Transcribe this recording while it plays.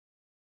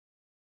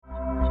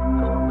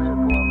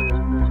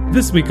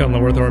This week on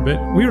Low Earth Orbit,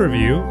 we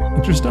review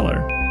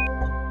Interstellar.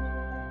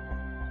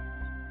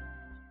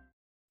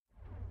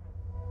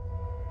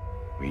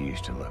 We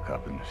used to look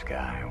up in the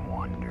sky and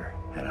wonder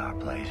at our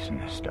place in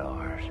the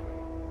stars.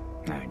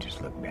 Now we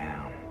just look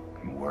down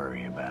and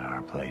worry about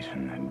our place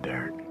in the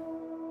dirt.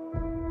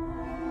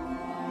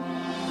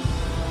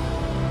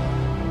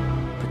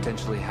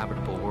 Potentially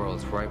habitable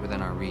worlds right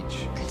within our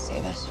reach. Could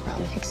save us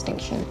from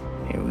extinction.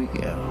 Here we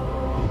go.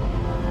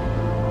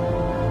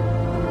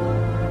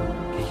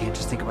 You can't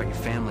just think about your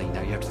family.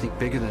 Now you have to think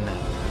bigger than that.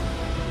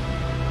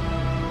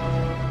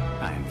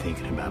 I am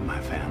thinking about my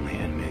family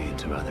and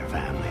millions of other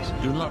families.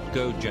 Do not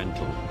go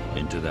gentle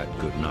into that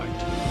good night.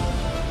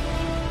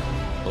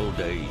 Old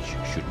age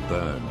should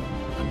burn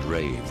and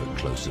rave at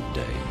close of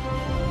day.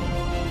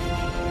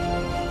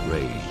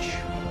 Rage,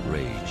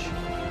 rage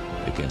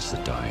against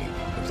the dying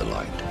of the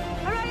light.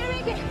 All right,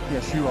 Enrique.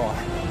 Yes, you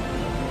are.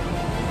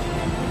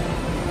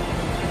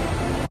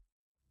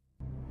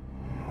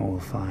 We'll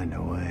find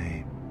a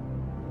way.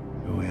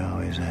 We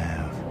always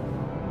have.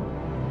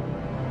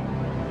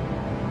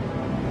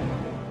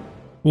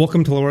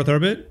 Welcome to Low Earth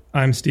Orbit.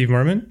 I'm Steve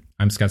Merman.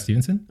 I'm Scott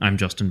Stevenson. I'm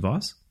Justin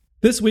Voss.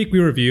 This week we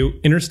review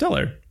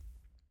Interstellar.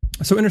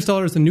 So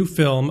Interstellar is a new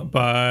film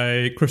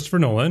by Christopher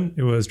Nolan.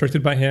 It was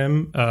directed by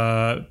him, from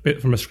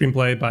a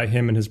screenplay by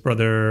him and his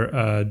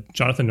brother,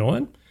 Jonathan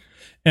Nolan.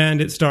 And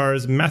it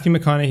stars Matthew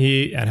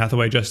McConaughey, Anne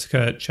Hathaway,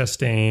 Jessica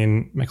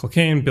Chastain, Michael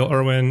Caine, Bill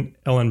Irwin,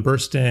 Ellen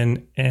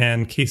Burstyn,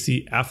 and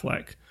Casey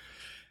Affleck.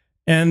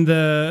 And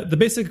the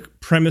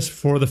basic premise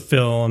for the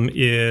film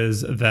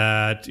is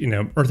that,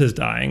 Earth is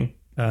dying.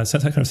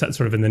 Set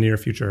sort of in the near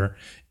future.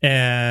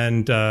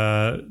 And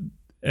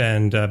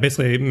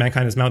basically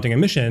mankind is mounting a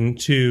mission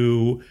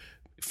to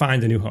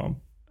find a new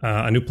home,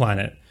 a new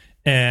planet.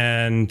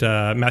 And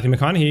Matthew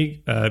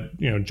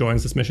McConaughey,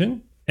 joins this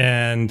mission.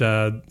 And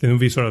the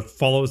movie sort of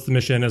follows the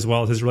mission as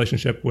well as his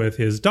relationship with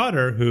his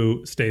daughter,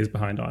 who stays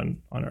behind on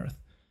Earth.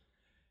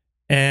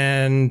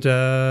 And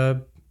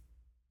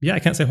I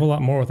can't say a whole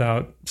lot more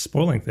without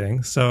spoiling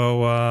things.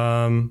 So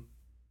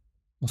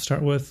we'll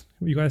start with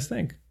what you guys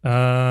think.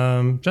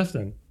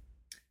 Justin,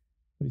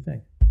 what do you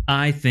think?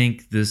 I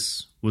think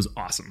this was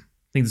awesome.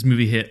 I think this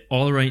movie hit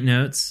all the right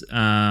notes.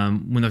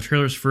 When the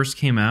trailers first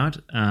came out,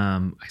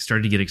 I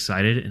started to get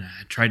excited and I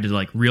tried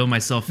to reel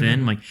myself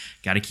in. I'm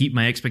got to keep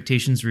my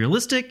expectations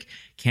realistic.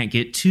 Can't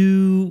get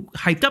too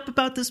hyped up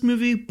about this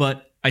movie,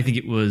 but I think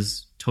it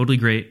was totally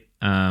great.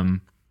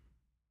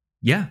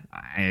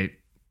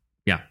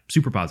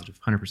 Super positive,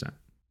 100%. What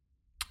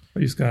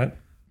do you, Scott?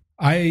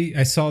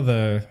 I saw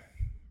the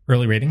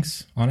early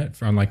ratings on it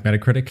from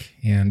Metacritic,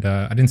 and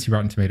I didn't see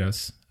Rotten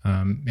Tomatoes,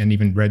 and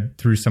even read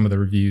through some of the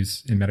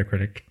reviews in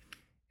Metacritic,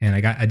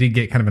 and I did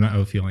get kind of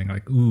an feeling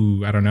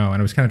ooh, I don't know,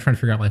 and I was kind of trying to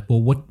figure out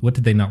what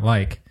did they not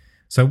like?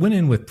 So I went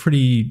in with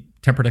pretty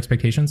tempered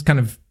expectations, kind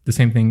of the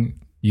same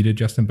thing you did,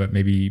 Justin, but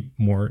maybe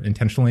more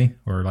intentionally,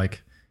 or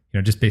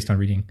just based on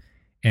reading,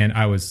 and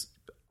I was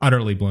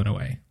utterly blown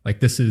away.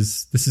 This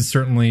is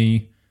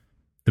certainly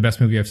the best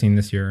movie I've seen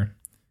this year.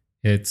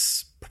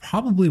 It's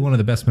probably one of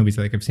the best movies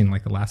I've seen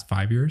the last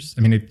 5 years.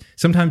 I mean,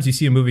 sometimes you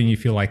see a movie and you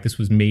feel like this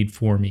was made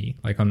for me,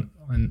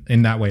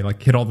 in that way,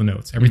 hit all the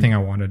notes, everything I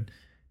wanted,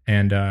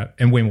 and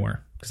way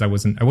more, because I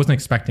wasn't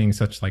expecting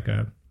such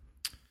a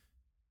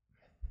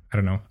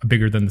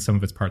bigger than the sum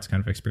of its parts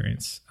kind of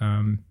experience.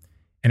 And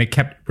it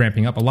kept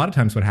ramping up. A lot of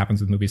times what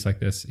happens with movies like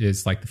this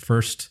is the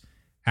first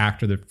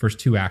act or the first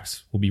two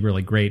acts will be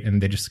really great,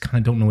 and they just kind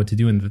of don't know what to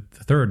do in the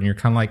third, and you're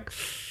kind of I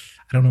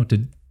don't know what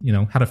to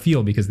how to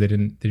feel, because they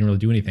didn't really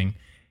do anything.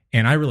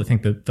 And I really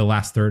think that the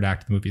last third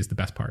act of the movie is the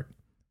best part,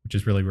 which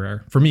is really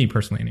rare for me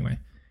personally anyway.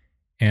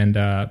 And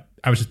I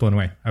was just blown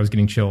away. I was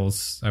getting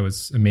chills. I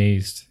was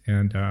amazed,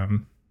 and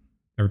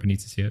everybody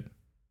needs to see it.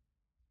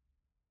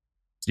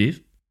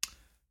 Steve?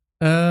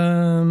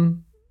 So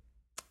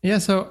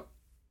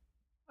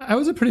I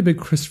was a pretty big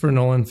Christopher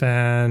Nolan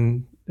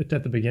fan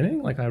at the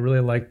beginning. I really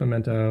liked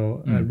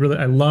Memento.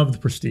 I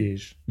loved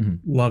Prestige.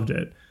 Loved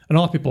it. And a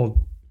lot of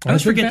people I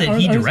always forget that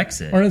he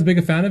directs it. Aren't as big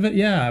a fan of it,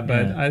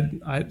 but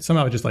I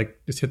somehow just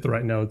hit the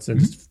right notes and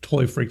just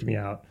totally freaked me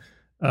out.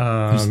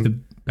 Just the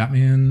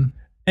Batman,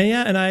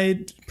 and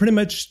I pretty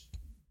much,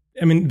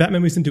 Batman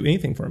movies didn't do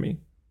anything for me.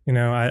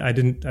 I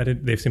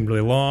didn't. They seemed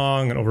really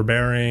long and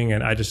overbearing,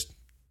 and I just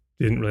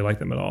didn't really like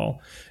them at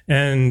all.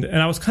 And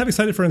I was kind of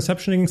excited for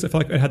Inception because I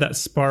felt like I had that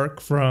spark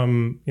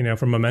from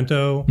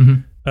Memento,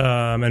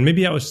 and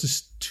maybe I was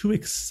just too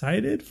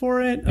excited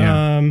for it,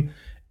 and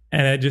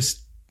it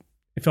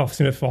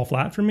seemed to fall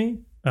flat for me.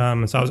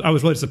 So I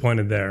was really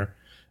disappointed there.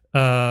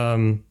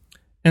 And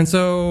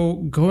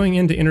so going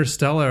into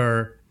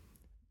Interstellar,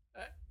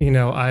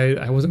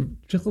 I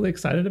wasn't particularly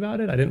excited about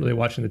it. I didn't really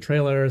watch the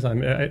trailers.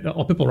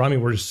 All people around me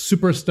were just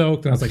super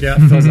stoked, and I was it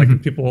feels like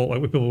what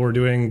people were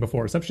doing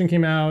before Inception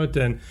came out.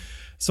 And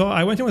so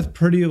I went in with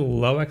pretty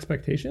low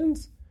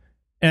expectations,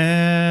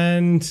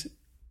 and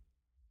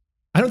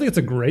I don't think it's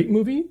a great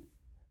movie,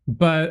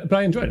 but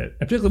I enjoyed it,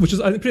 and particularly, which is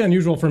pretty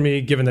unusual for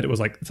me, given that it's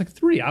like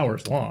 3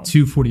 hours long.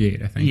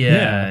 2:48, I think.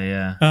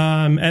 Yeah.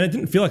 And it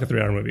didn't feel like a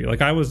 3-hour movie.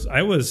 Like I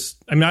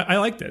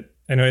liked it.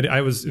 I know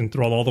I was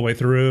enthralled all the way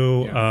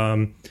through.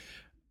 Yeah.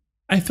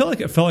 I felt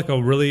like it felt like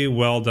a really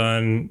well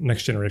done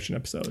Next Generation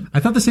episode. I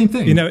thought the same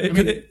thing. You know,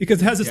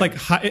 because it has this like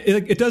high,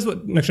 it does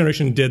what Next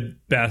Generation did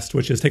best,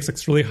 which is takes like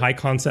this really high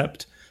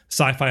concept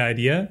sci-fi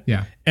idea,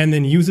 and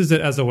then uses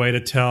it as a way to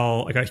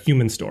tell like a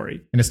human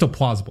story, and it's still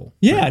plausible.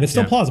 Yeah, and it's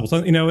still plausible.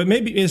 So you know,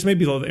 it's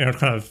maybe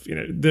kind of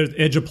there's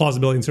edge of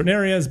plausibility in certain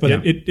areas, but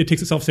it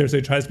takes itself seriously.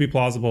 It tries to be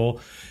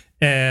plausible,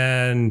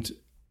 and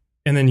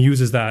then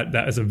uses that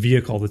as a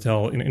vehicle to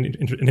tell an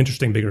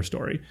interesting, bigger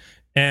story.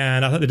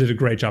 And I thought they did a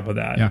great job of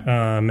that.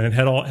 Yeah. And it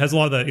has a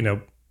lot of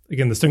the,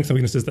 again, the strengths and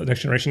weaknesses that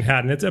Next Generation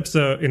had in its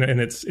episode, in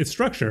its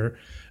structure.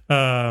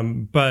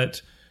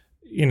 But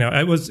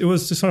it was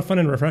just sort of fun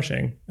and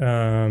refreshing.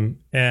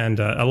 And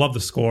I love the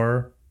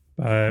score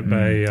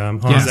by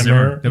Hans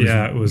Zimmer.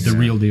 It was the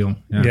real deal.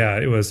 Yeah,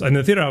 it was. And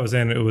the theater I was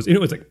in, it was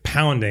like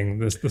pounding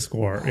the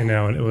score, and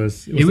it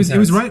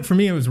was right for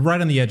me. It was right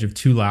on the edge of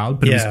too loud,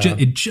 but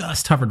it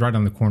just hovered right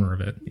on the corner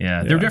of it.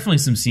 Yeah, there were definitely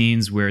some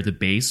scenes where the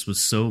bass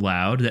was so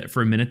loud that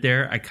for a minute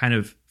there, I kind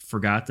of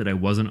forgot that I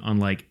wasn't on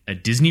like a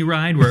Disney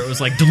ride where it was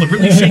like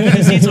deliberately shaking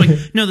the seats. Like,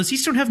 no, the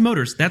seats don't have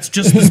motors. That's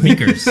just the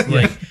speakers.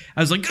 Like,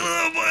 I was like,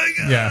 oh my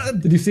god. Yeah.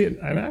 Did you see it in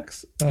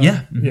IMAX?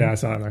 Yeah. Yeah, I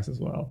saw IMAX as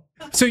well.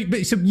 So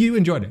you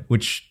enjoyed it,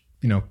 which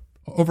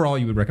overall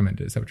you would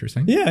recommend it. Is that what you're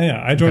saying?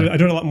 Yeah. I enjoyed it. I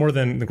enjoyed it a lot more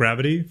than The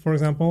Gravity, for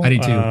example. I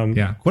did too.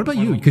 Yeah. What about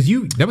you? Because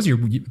that was your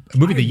movie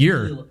of the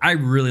year. I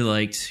really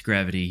liked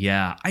Gravity.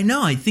 Yeah, I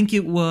know. I think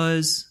it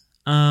was.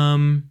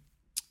 I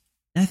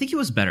think it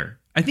was better.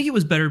 I think it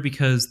was better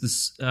because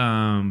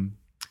the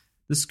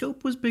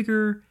scope was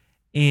bigger,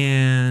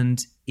 and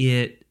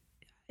it.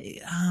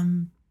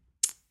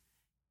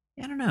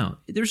 I don't know.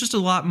 There's just a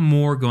lot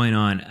more going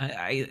on.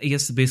 I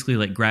guess basically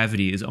like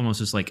Gravity is almost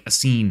just like a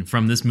scene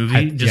from this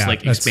movie,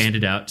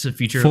 expanded out to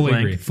feature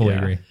length. Fully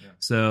agree.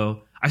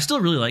 So I still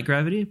really like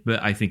Gravity,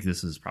 but I think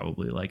this is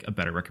probably like a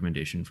better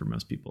recommendation for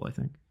most people, I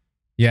think.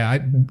 Yeah,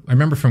 I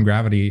remember from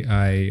Gravity,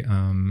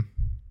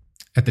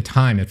 at the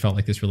time it felt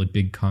like this really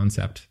big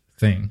concept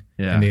thing.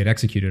 Yeah. And they had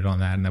executed on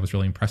that, and that was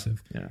really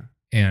impressive. Yeah.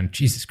 And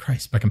Jesus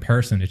Christ, by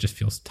comparison, it just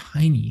feels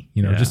tiny,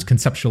 just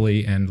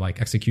conceptually and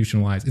like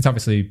execution wise. It's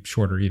obviously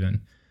shorter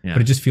even,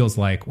 but it just feels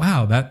like,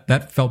 wow,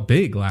 that felt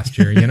big last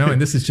year,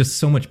 and this is just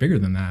so much bigger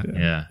than that.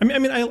 Yeah.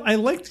 I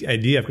liked the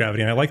idea of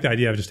Gravity, and I like the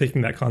idea of just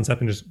taking that concept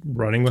and just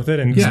running with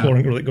it and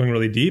exploring, going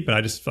really deep. But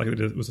I just felt like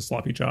it was a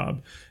sloppy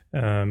job.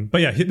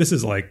 But yeah, this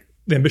is like,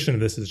 the ambition of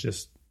this is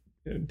just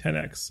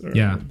 10x.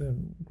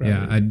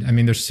 I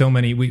mean, there's so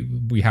many.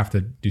 We have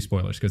to do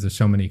spoilers because there's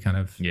so many kind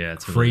of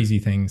crazy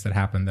things that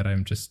happen that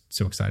I'm just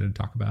so excited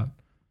to talk about.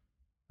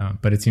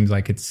 But it seems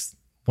like it's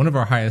one of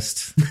our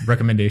highest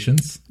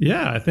recommendations.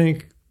 Yeah, I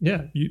think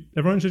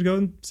everyone should go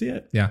and see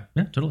it. Yeah,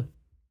 totally.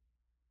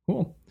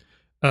 Cool.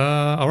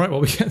 All right.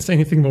 Well, we can't say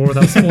anything more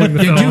without spoiling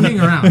the film. Do hang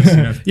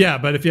around. Yeah,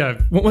 but if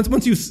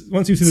once you see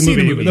the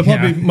movie, there'll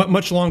probably be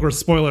much longer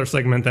spoiler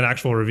segment than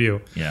actual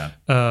review. Yeah.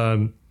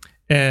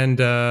 And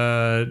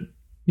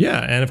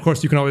of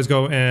course, you can always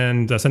go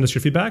and send us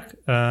your feedback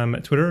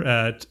at Twitter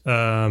at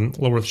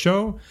Lowworth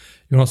Show.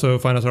 You can also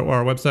find us at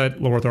our website,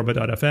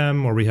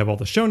 loworthorbit.fm, where we have all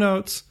the show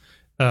notes,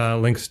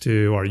 links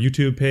to our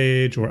YouTube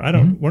page, or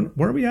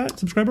where are we at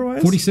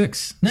subscriber-wise?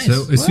 46. Nice.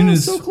 So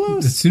so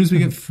close. As soon as we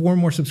get 4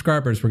 more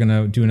subscribers, we're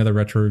going to do another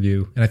retro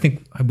review. And I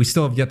think we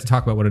still have yet to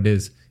talk about what it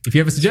is. If you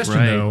have a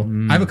suggestion, though,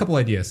 I have a couple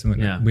ideas.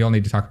 We all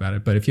need to talk about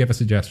it. But if you have a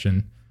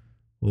suggestion,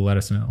 let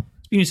us know.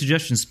 Speaking of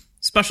suggestions,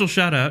 special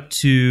shout out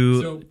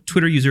to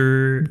Twitter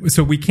user.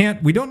 So we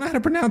don't know how to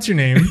pronounce your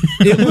name.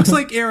 It looks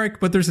like Eric,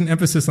 but there's an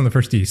emphasis on the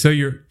first E. So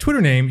your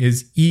Twitter name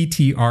is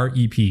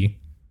ETREP.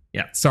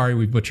 Yeah. Sorry,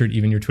 we butchered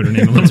even your Twitter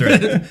name a little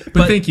bit.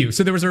 But thank you.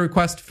 So there was a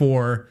request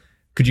for,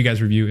 could you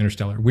guys review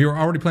Interstellar? We were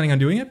already planning on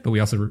doing it, but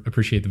we also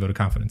appreciate the vote of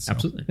confidence. So.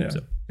 Absolutely. Yeah. So,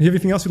 you have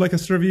anything else you'd like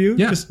us to review?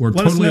 Yeah, we're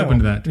totally open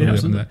to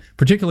that.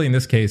 Particularly in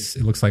this case,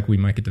 it looks like we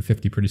might get to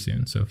 50 pretty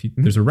soon. So if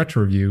there's a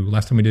retro review,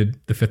 last time we did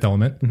The Fifth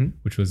Element,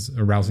 which was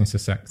a rousing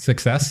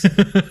success.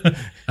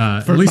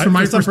 At least from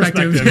my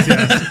perspective.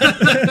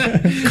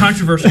 Yes.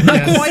 Controversial.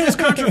 Not quite as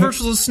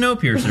controversial as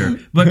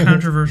Snowpiercer, but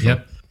controversial.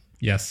 Yep.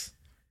 Yes.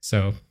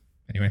 So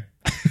anyway.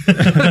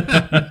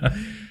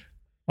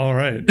 All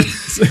right.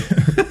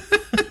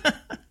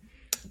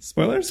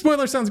 Spoilers?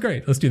 Spoiler sounds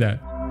great. Let's do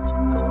that.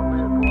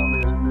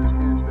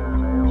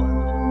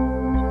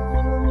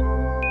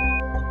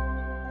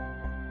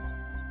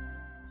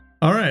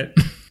 All right.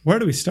 Where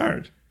do we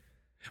start?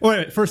 Oh,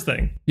 wait, first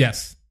thing.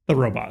 Yes. The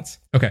robots.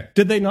 Okay.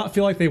 Did they not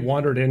feel like they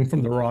wandered in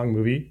from the wrong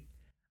movie?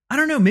 I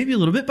don't know, maybe a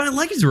little bit, but I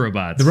liked the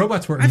robots. The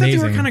robots were amazing. I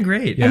thought they were kind of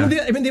great. Yeah.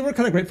 I mean, they were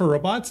kind of great for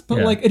robots,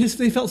 but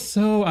they felt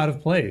so out of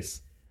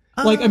place.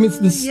 The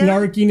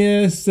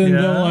snarkiness and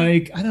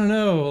the I don't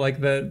know, like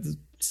the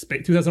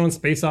 2001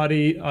 Space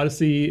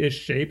Odyssey-ish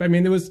shape. I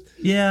mean, there was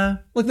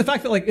like the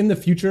fact that like in the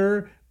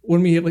future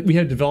when we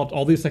had developed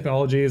all these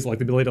technologies, like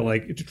the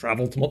ability to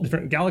travel to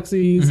different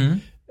galaxies,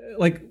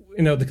 like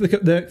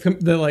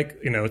the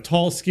like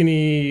tall,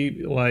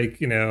 skinny, like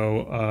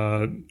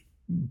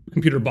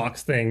computer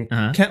box thing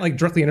can't like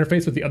directly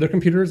interface with the other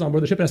computers on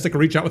board the ship. It has to like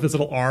reach out with its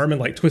little arm and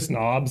like twist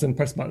knobs and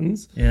press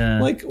buttons. Yeah.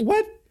 Like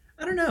what?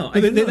 I don't know.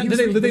 Did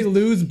they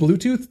lose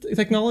Bluetooth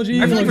technology?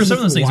 I feel like for some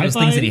of those things, it was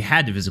Wi-Fi? things that he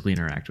had to physically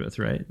interact with,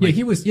 right? Yeah,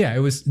 he was. Yeah, it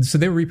was. So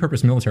they were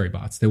repurposed military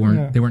bots. They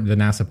weren't. They weren't the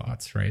NASA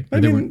bots, right? I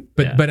mean,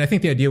 But I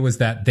think the idea was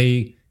that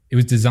it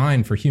was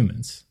designed for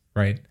humans,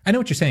 right? I know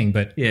what you're saying,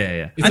 but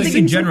Yeah. It's I like think in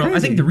seems so general, I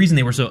crazy. think the reason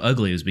they were so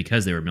ugly was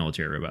because they were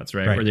military robots,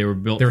 right? Right. Where they were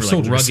built They were for like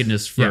soldiers.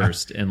 ruggedness Yeah.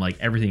 first and like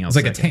everything it else.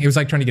 was like a second. tank. It was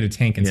like trying to get a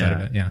tank inside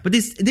of it. Yeah, But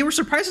they were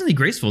surprisingly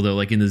graceful though,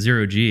 like in the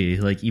 0G,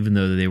 like even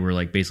though they were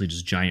like basically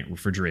just giant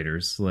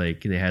refrigerators,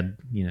 like they had,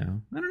 I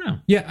don't know.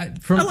 yeah.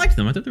 I liked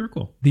them. I thought they were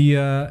cool.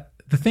 The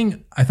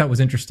thing I thought was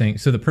interesting.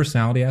 So the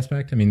personality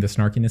aspect. I mean, the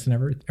snarkiness and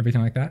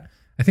everything like that.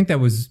 I think that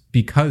was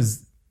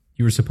because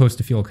you were supposed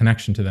to feel a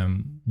connection to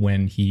them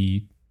when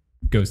he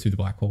goes through the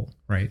black hole,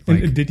 right?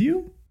 Like, And did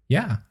you?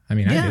 yeah. I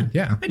mean, I did.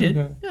 Yeah. I did.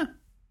 Okay. Yeah.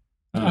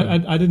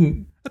 I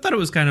didn't. I thought it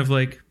was kind of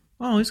like,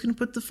 oh, he's going to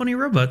put the funny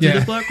robot through Yeah.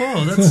 the black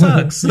hole. That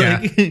sucks. Yeah.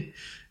 Like,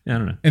 I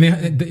don't know.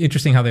 And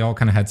interesting how they all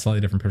kind of had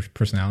slightly different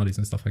personalities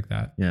and stuff like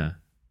that. Yeah.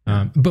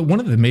 But one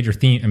of the major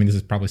themes, I mean, this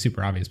is probably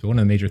super obvious, but one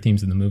of the major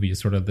themes in the movie is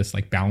sort of this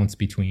like balance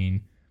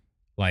between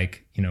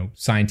like,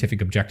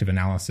 scientific objective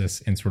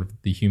analysis and sort of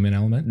the human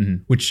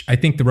element, which I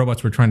think the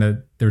robots were trying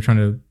to,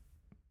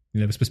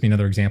 it was supposed to be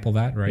another example of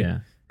that, right? Yeah.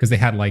 Because they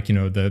had like,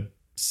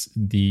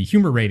 the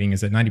humor rating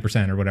is at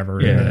 90% or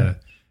whatever. Yeah.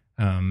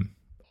 And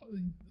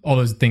all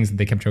those things that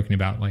they kept joking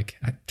about, like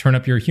turn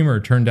up your humor,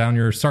 turn down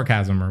your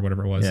sarcasm or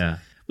whatever it was. Yeah.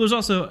 There's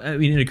also, I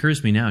mean, it occurs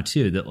to me now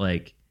too that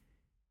like,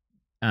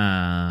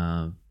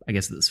 I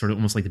guess that's sort of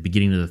almost like the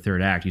beginning of the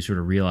third act. You sort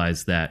of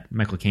realize that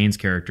Michael Caine's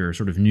character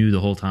sort of knew the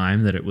whole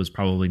time that it was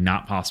probably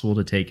not possible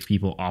to take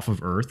people off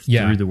of Earth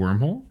through the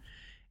wormhole.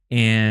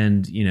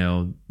 And,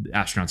 the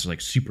astronauts are like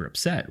super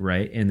upset,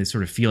 right? And they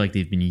sort of feel like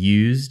they've been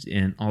used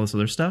and all this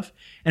other stuff.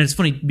 And it's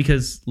funny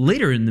because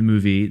later in the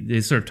movie,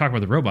 they sort of talk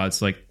about the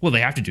robots like, well, they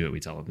have to do what we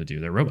tell them to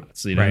do. They're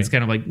robots. Right. It's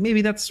kind of like,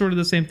 maybe that's sort of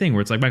the same thing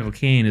where it's like Michael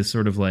Caine is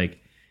sort of like,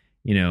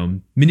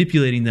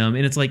 manipulating them.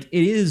 And it's like,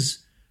 it is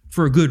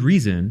for a good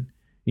reason,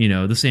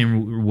 the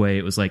same way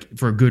it was like,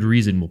 for a good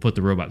reason, we'll put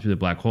the robot through the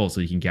black hole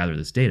so you can gather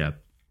this data.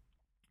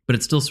 But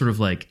it's still sort of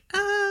like,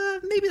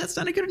 maybe that's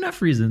not a good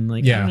enough reason.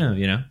 Like, I don't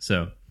know,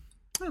 So,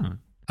 I don't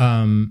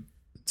know.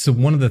 So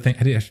one of the things,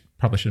 I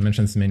probably should have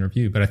mentioned this in the main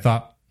review, but I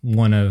thought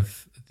one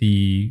of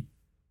the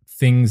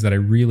things that I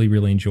really,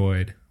 really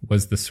enjoyed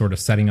was the sort of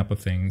setting up of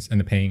things and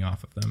the paying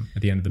off of them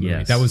at the end of the movie.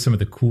 Yes. That was some of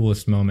the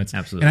coolest moments.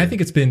 Absolutely. And I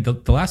think it's been the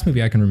last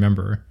movie I can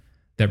remember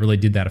that really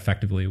did that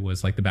effectively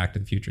was like the Back to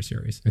the Future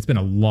series. It's been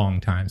a long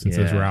time since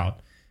those were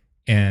out.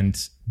 And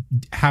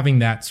having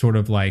that sort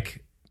of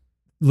like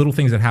little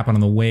things that happen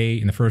on the way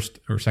in the first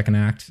or second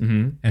act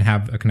and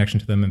have a connection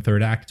to them in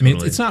third act. I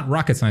mean, it's not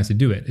rocket science to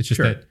do it. It's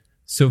just that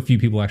so few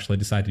people actually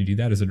decide to do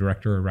that as a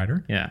director or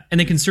writer. Yeah. And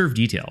they conserve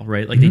detail,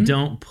 right? Like they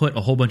don't put a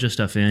whole bunch of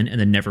stuff in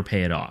and then never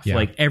pay it off. Yeah.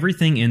 Like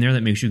everything in there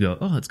that makes you go,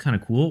 oh, that's kind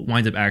of cool,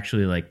 winds up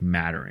actually like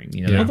mattering.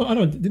 Although, I don't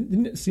know,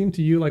 didn't it seem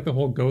to you like the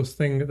whole ghost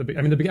thing?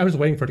 I was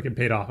waiting for it to get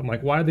paid off. I'm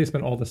like, why did they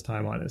spend all this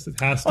time on this? It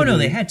has to. Oh no,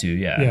 be- they had to.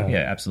 Yeah,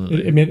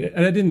 absolutely. And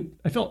I didn't.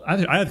 I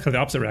had kind of the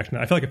opposite reaction.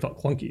 I felt like it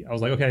felt clunky. I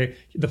was like, okay,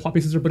 the plot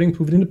pieces are putting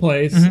proven into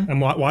place. I'm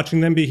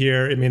watching them be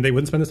here. I mean, they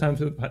wouldn't spend this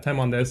time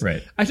on this.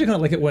 Right. I actually kind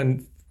of like it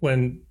when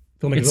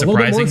filmmakers It's are a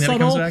little bit more surprising that it subtle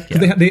comes back,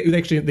 because they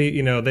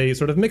actually they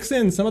sort of mix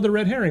in some of the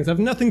red herrings have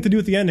nothing to do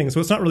with the ending,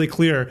 so it's not really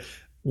clear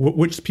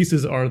which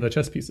pieces are the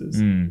chess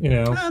pieces.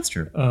 Oh, that's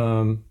true.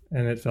 And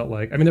it felt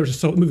like, I mean, there was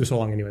just the movie was so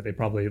long anyway. They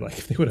probably like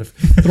if they would have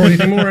thrown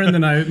anything more in,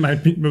 then my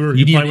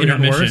You need probably an would have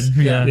gotten intermission. worse.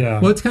 Yeah.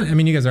 Well, it's kind of, I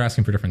mean, you guys are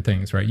asking for different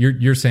things, right?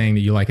 You're saying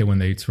that you like it when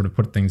they sort of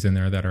put things in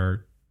there that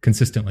are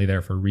consistently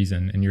there for a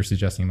reason, and you're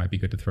suggesting it might be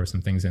good to throw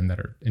some things in that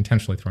are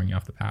intentionally throwing you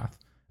off the path.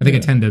 I think I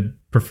tend to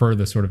prefer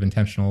the sort of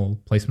intentional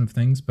placement of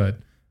things, but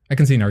I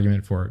can see an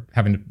argument for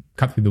having to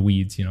cut through the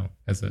weeds,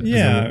 as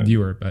a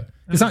viewer. But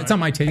it's not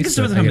my taste. I guess it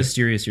depends on how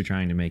mysterious you're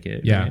trying to make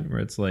it. Yeah. Right? Where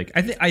it's like,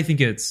 I think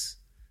it's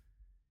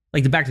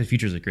like the Back to the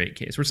Future is a great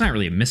case where it's not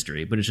really a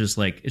mystery, but it's just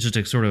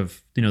a sort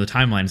of, the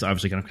timeline is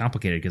obviously kind of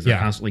complicated because they're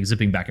constantly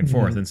zipping back and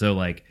forth. And so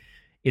like,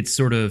 it's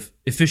sort of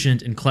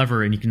efficient and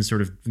clever and you can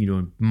sort of,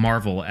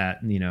 marvel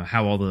at,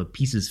 how all the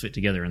pieces fit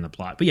together in the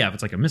plot. But yeah, if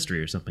it's like a mystery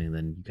or something,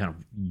 then you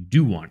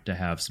do want to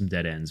have some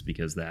dead ends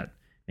because that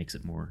makes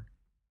it more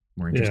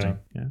interesting.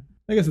 Yeah.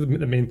 I guess the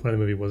main point of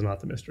the movie was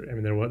not the mystery. I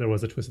mean, there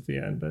was a twist at the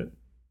end, but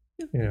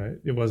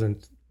it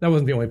wasn't. That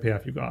wasn't the only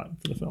payoff you got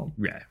for the film.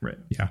 Yeah, right.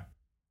 Yeah.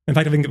 In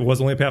fact, I think if it was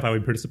the only payoff, I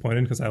would be pretty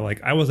disappointed because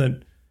I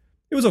wasn't.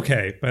 It was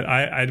okay, but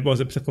I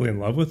wasn't particularly in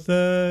love with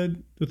the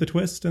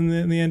twist and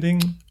the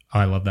ending. Oh,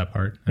 I love that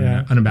part.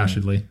 Yeah.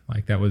 Unabashedly,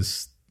 like that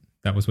was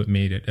what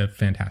made it a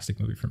fantastic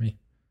movie for me.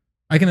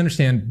 I can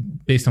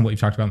understand based on what you've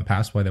talked about in the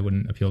past why that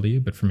wouldn't appeal to you,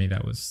 but for me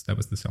that was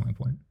the selling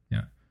point.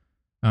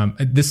 Yeah.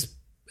 This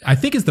I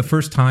think is the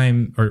first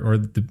time or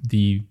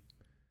the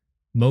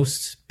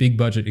most big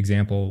budget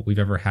example we've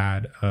ever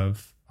had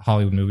of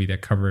Hollywood movie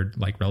that covered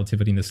like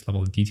relativity in this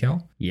level of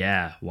detail.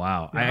 Yeah,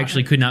 wow. I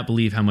actually could not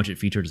believe how much it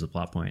featured as a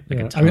plot point. Like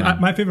Yeah. a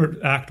ton. My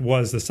favorite act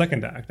was the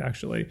second act,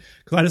 actually,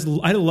 because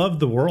I loved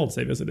the worlds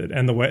they visited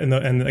and the way and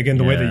again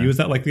the way they used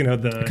that, like the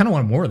I kind of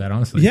want more of that,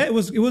 honestly. yeah, it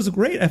was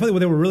great. I felt like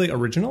they were really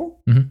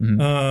original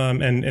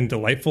and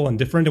delightful and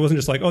different. It wasn't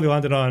just like, oh, they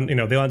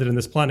landed in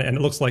this planet and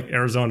it looks like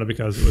Arizona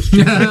because it was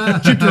cheap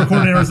to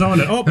record in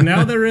Arizona. Oh,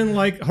 now they're in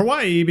like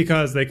Hawaii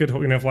because they could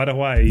fly to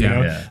Hawaii.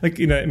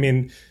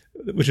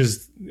 Which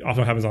is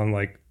often happens on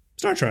like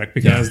Star Trek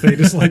because they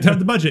just like to have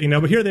the budget,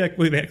 But here they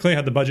clearly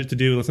had the budget to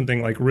do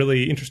something like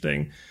really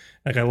interesting.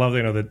 Like I love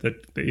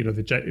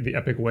the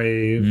epic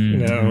wave,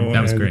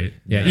 that was great.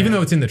 Yeah, even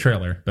though it's in the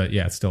trailer, but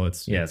it's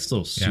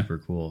still super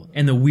cool.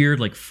 And the weird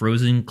like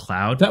frozen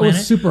cloud that planet,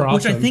 was super awesome,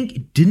 which I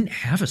think didn't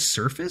have a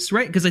surface,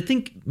 right? Because I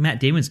think Matt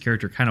Damon's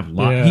character kind of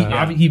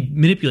lies. He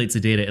manipulates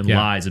the data and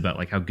lies about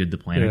like how good the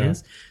planet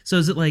is. So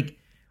is it like?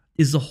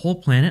 Is the whole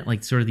planet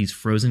like sort of these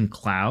frozen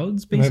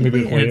clouds,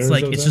 basically? And it's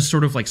like it's just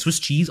sort of like Swiss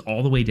cheese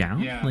all the way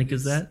down. Yeah, like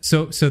is that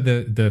so?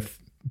 The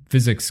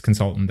physics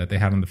consultant that they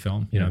had on the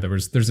film,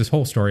 there's this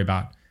whole story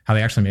about how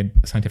they actually made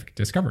a scientific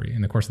discovery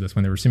in the course of this.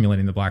 When they were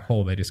simulating the black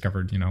hole, they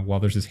discovered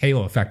while there's this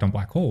halo effect on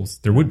black holes,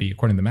 there would be,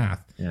 according to the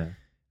math. Yeah.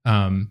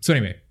 So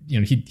anyway,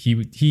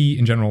 he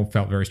in general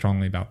felt very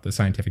strongly about the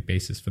scientific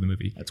basis for the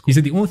movie. That's cool. He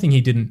said the only thing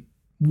he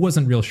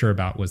wasn't real sure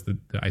about was the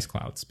ice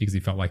clouds, because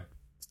he felt like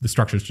the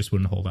structures just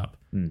wouldn't hold up.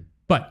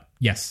 But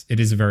yes, it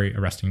is a very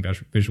arresting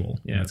visual.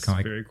 Yeah, it's kind of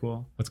like, very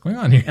cool. What's going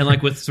on here? And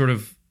like with sort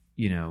of,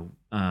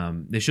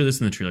 they show this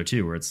in the trailer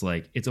too, where it's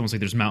almost like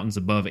there's mountains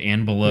above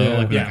and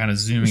below, they're kind of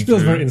zooming. It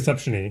feels through. very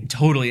Inception-y.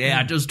 Totally,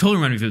 yeah. It does totally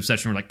remind me of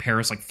Inception, where like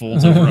Paris like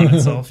folds over on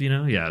itself.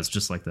 Yeah, it's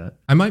just like that.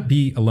 I might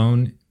be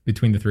alone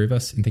between the three of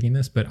us in thinking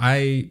this, but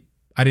I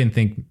didn't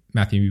think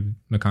Matthew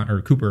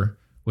Cooper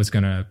was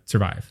going to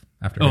survive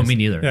after. Oh, me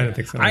neither. Yeah, I didn't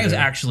think so. I was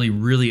actually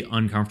really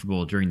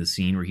uncomfortable during the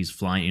scene where he's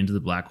flying into the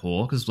black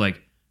hole because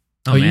like,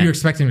 oh man. You're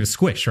expecting him to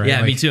squish, right?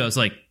 Yeah, me too. I was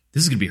like,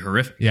 this is gonna be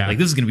horrific. Yeah, like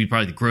this is gonna be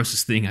probably the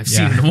grossest thing I've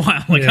seen in a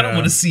while. Like I don't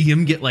want to see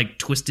him get like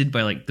twisted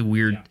by like the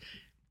weird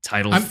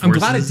tidal forces. I'm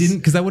glad it didn't,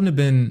 because that wouldn't have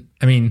been.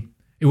 I mean,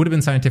 it would have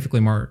been scientifically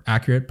more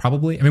accurate,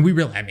 probably. I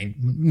mean,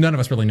 none of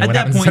us really know what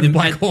happens in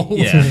black holes.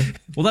 Yeah.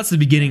 Well, that's the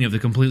beginning of the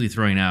completely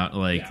throwing out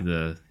like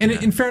the. And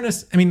in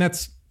fairness, I mean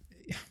that's.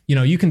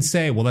 You can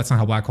say, well, that's not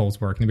how black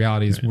holes work. And the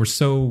reality is we're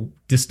so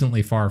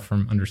distantly far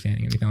from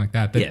understanding anything like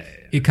that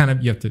it kind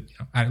of, you have to,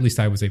 at least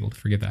I was able to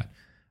forget that.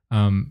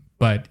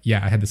 But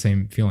yeah, I had the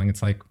same feeling.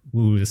 It's like,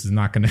 ooh, this is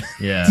not going to,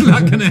 it's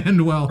not going to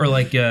end well. Or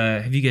like,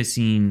 have you guys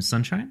seen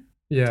Sunshine?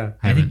 Yeah.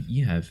 I think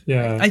you have.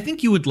 Yeah. I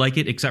think you would like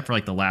it, except for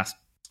like the last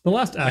act. The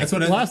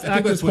last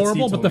act is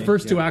horrible, but the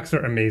first two acts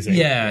are amazing.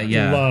 Yeah.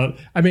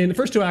 The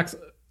first two acts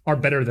are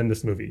better than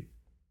this movie.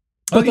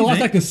 But the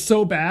last act is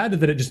so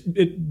bad that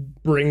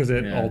it brings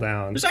it all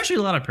down. There's actually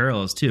a lot of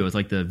parallels too, with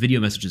like the video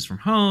messages from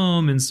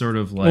home and sort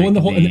of like and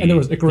there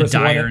was Icarus,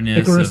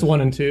 direness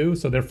 1 and 2,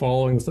 so they're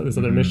following this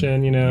other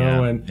mission,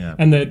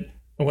 and that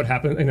what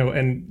happened,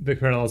 and the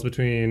parallels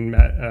between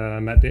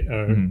Matt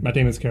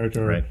Damon's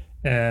character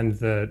and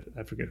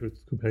I forget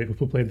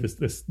who played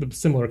this the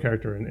similar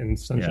character in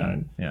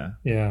Sunshine.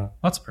 Yeah,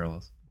 lots of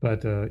parallels.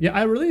 But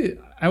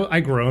I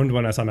groaned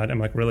when I saw Matt. I'm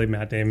like, really,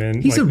 Matt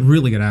Damon? He's a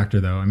really good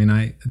actor, though. I mean,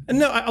 I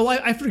ended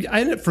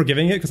up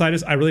forgiving it because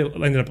I really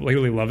ended up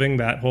really loving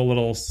that whole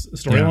little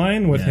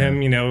storyline with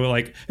him.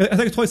 I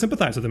totally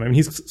sympathize with him. I mean,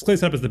 he's clearly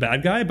set up as the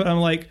bad guy, but I'm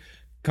like,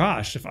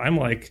 gosh, if I'm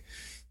like.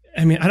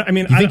 I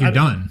think you're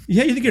done.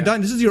 Yeah, you think you're done.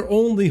 This is your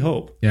only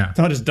hope. Yeah,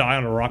 to not just die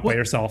on a rock by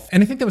yourself.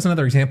 And I think that was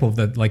another example of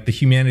the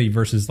humanity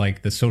versus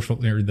like the social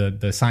or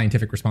the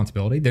scientific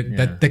responsibility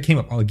that came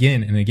up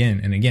again and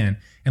again and again.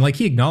 And like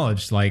he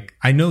acknowledged, like,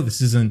 I know this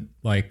isn't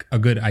like a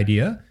good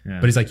idea,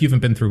 but he's like, you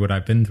haven't been through what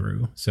I've been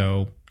through,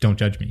 so don't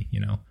judge me,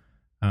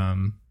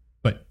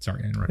 But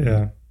sorry, I interrupted.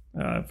 Yeah.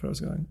 Where I was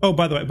going. Oh,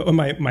 by the way, but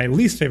my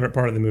least favorite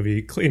part of the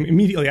movie,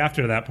 immediately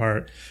after that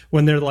part,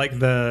 when they're like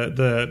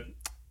the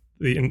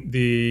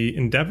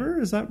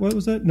Endeavor, is that what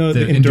was it? No,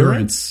 the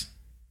Endurance.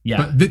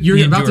 Yeah, but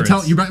you're about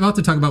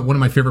to talk about one of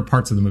my favorite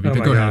parts of the movie.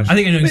 But go ahead. I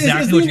think I know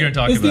exactly what you're going to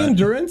talk about. Is the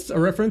Endurance a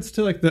reference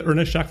to like the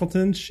Ernest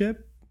Shackleton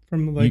ship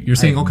from like? You're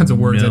saying all kinds of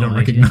words I don't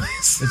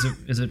recognize.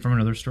 Is it from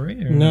another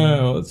story? Or?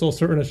 No, it's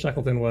also Ernest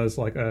Shackleton was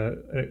like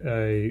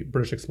a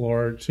British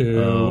explorer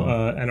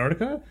to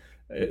Antarctica.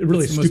 A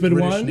really stupid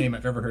one. Name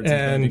I've ever heard.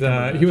 And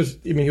he was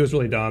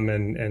really dumb,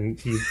 and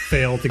he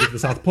failed to get to the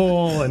South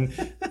Pole, and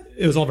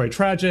it was all very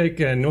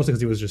tragic, and mostly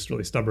because he was just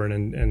really stubborn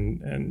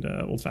and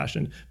old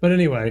fashioned. But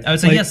anyway, I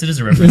would say yes, it is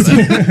a reference.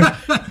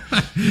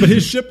 But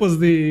his ship was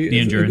the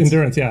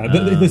Endurance. Yeah,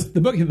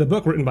 the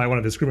book written by one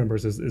of his crew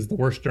members is The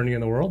Worst Journey in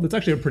the World. It's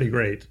actually a pretty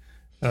great,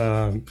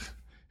 not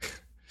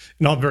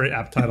very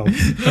apt title.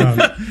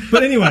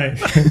 But anyway.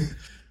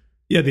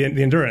 Yeah, the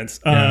Endurance.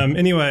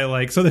 Anyway,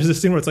 like, so there's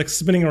this scene where it's like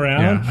spinning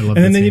around, I love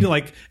and then they need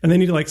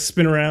to like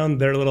spin around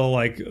their little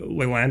like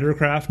lander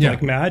craft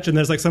like match. And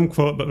there's like some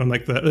quote, but I'm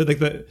like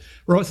the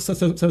robot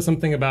says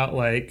something about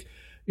like,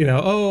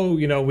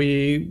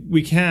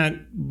 we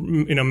can't,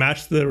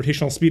 match the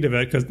rotational speed of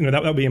it because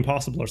that would be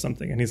impossible or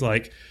something. And he's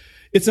like,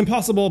 it's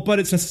impossible, but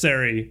it's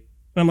necessary.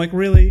 And I'm like,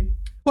 really?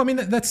 Well, I mean,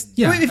 that's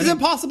yeah. I mean, if it's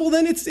impossible,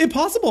 then it's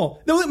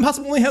impossible. The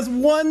impossible only has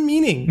one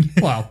meaning.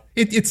 Well,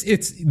 it's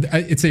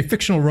a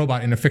fictional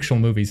robot in a fictional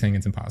movie saying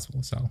it's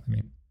impossible. So I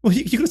mean, well,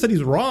 he could have said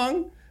he's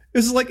wrong.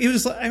 Well,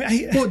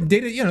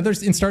 Data,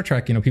 there's in Star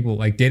Trek, people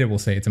like Data will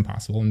say it's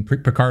impossible, and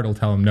Picard will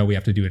tell him, no, we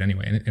have to do it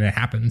anyway, and it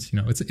happens.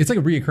 It's like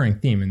a rerecurring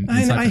theme. In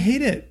I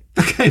hate it.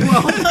 Okay,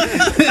 well,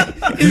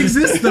 it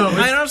exists though.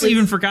 I honestly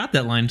even forgot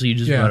that line until you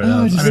just brought it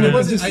up.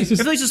 I feel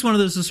like it's just one of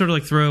those sort of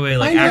like throwaway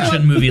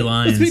action movie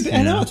lines.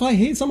 I know, that's why I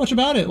hate so much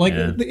about it. Like,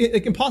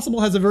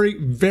 impossible has a very,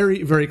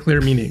 very, very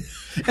clear meaning,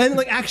 and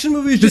like action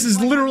movies. This is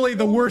literally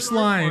the worst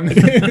line.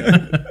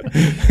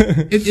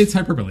 It's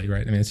hyperbole,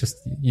 right? I mean, it's just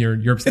you're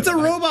upset. It's a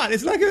robot.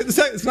 It's not good.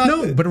 It's not.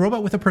 No, but a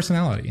robot with a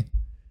personality.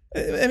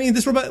 I mean,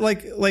 this robot,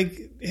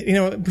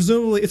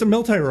 presumably it's a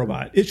military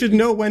robot. It should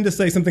know when to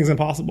say something's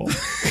impossible.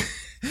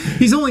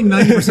 He's only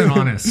 90%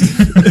 honest.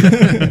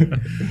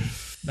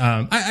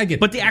 I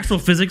get but the actual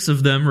physics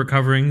of them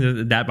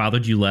recovering, that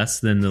bothered you less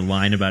than the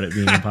line about it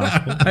being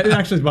impossible? It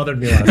actually bothered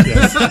me less,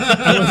 yes.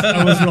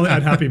 I was really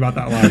unhappy about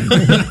that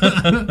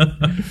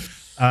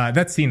line.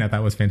 That scene I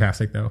thought was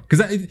fantastic, though. Because,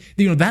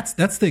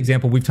 that's the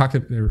example we've talked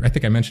about. I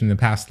think I mentioned in the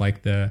past,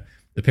 like the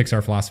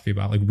Pixar philosophy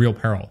about like real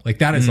peril. Like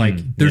that is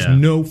there's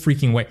no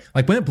freaking way.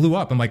 Like when it blew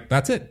up, I'm like,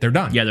 that's it. They're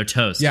done. Yeah, they're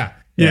toast. Yeah.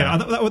 Yeah,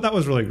 that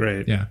was really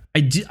great. Yeah,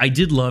 I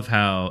did love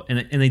how,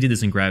 and they did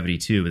this in Gravity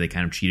too, but they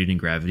kind of cheated in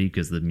Gravity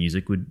because the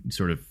music would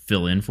sort of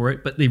fill in for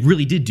it. But they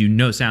really did do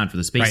no sound for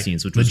the space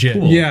scenes, which was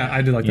cool. Yeah,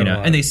 I did like that a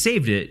lot. And they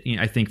saved it,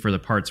 I think, for the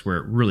parts where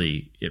it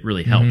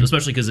really helped,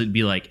 especially because it'd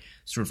be like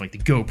sort of like the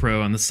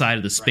GoPro on the side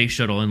of the space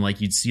shuttle, and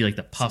like you'd see like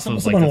the puff of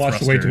like someone the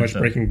watched way too much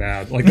Breaking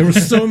Bad. Like there were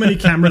so many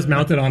cameras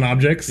mounted on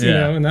objects,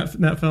 in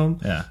that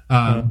film. Yeah.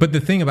 But the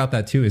thing about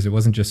that too is it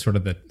wasn't just sort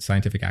of the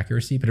scientific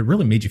accuracy, but it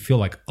really made you feel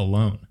like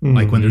alone.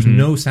 Like when there's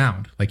no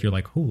sound, like you're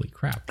like, holy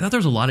crap. I thought there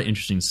was a lot of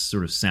interesting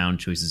sort of sound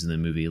choices in the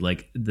movie.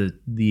 Like so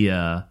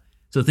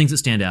the things that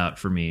stand out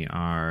for me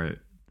are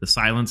the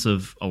silence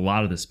of a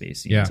lot of the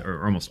space scenes,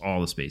 or almost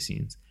all the space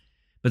scenes.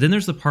 But then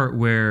there's the part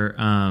where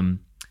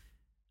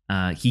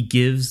he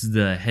gives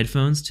the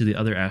headphones to the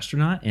other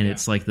astronaut, and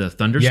it's like the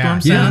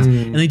thunderstorm sounds,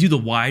 and they do the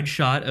wide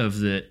shot of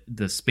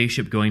the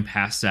spaceship going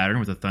past Saturn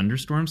with the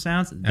thunderstorm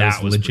sounds.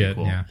 That was legit.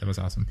 Cool. Yeah, that was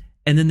awesome.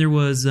 And then there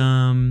was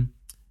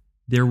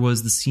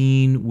the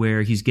scene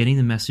where he's getting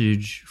the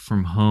message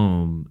from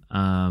home.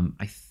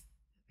 I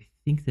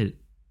think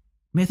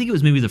it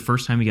was maybe the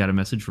first time he got a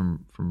message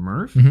from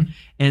Murph,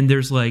 and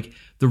there's like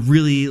the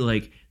really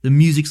like the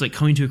music's like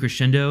coming to a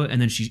crescendo,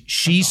 and then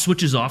she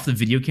switches off the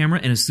video camera,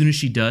 and as soon as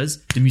she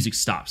does, the music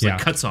stops, like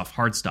cuts off,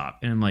 hard stop,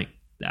 and I'm like,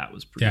 that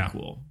was pretty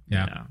cool.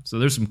 Yeah. So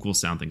there's some cool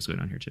sound things going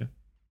on here too.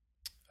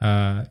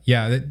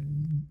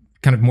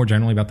 Kind of more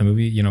generally about the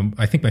movie,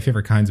 I think my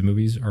favorite kinds of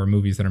movies are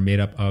movies that are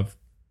made up of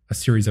a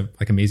series of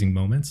like amazing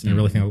moments, and I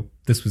really think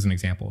this was an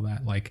example of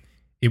that. Like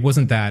it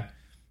wasn't that.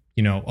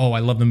 I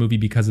love the movie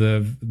because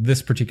of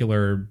this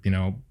particular,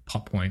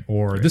 plot point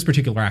or this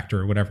particular actor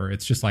or whatever.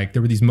 It's just like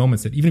there were these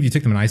moments that even if you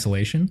took them in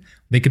isolation,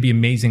 they could be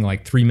amazing,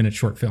 like 3-minute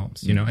short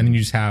films, and then you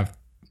just have,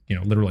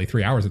 literally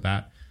 3 hours of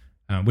that,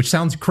 which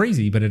sounds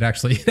crazy, but it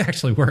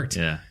actually worked.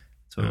 Yeah,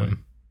 totally.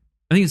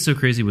 I think it's so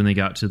crazy when they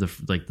got to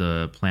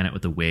the planet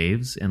with the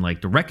waves, and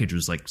like the wreckage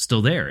was like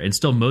still there and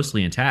still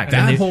mostly intact.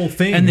 That whole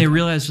thing, and they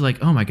realized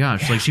like, oh my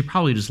gosh, like she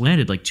probably just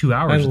landed like 2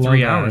 hours,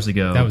 3 hours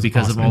ago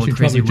because awesome. of all the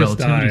crazy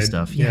relativity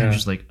stuff. Yeah, you're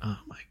just like, oh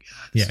my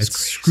god. Yeah, it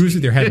screws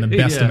with your head in the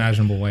best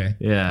imaginable way.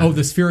 Yeah. Oh,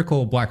 the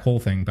spherical black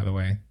hole thing, by the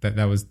way, that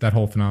was that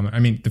whole phenomenon.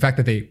 I mean, the fact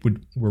that they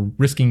were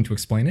risking to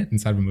explain it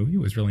inside of a movie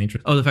was really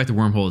interesting. Oh, the fact the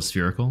wormhole is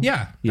spherical.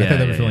 Yeah, I thought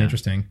that was really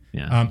interesting.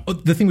 Yeah.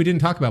 The thing we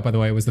didn't talk about, by the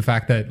way, was the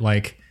fact that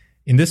like.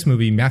 In this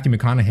movie, Matthew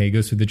McConaughey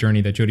goes through the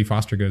journey that Jodie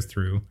Foster goes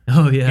through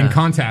in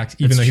Contact,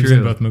 even though he was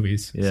in both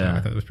movies. Yeah. So I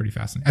thought it was pretty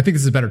fascinating. I think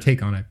this is a better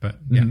take on it, but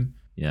yeah.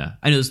 Yeah.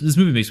 I know this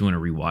movie makes me want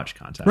to rewatch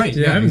Contact. Right.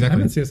 Yeah, exactly. I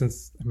haven't seen it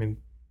since,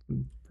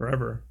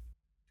 forever.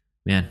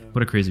 Man,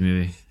 what a crazy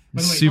movie.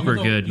 Super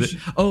good.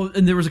 But,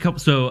 and there was a couple.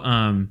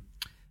 So,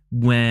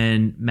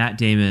 when Matt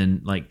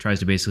Damon like tries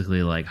to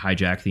basically like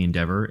hijack the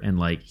Endeavor and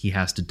like he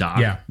has to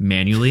dock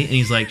manually, and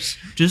he's like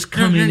just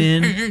coming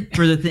in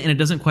for the thing, and it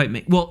doesn't quite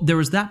make. Well, there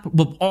was that.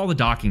 Well, all the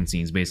docking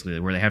scenes basically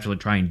where they have to like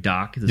try and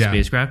dock the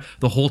spacecraft.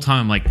 The whole time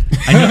I'm like,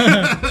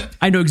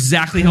 I know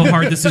exactly how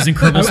hard this is in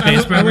Kerbal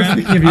Space Program.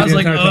 I was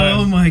like,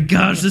 oh my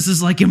gosh, this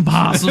is like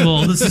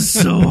impossible. This is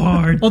so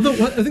hard. Although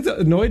what I think that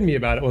annoyed me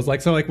about it was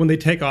like when they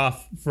take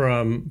off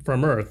from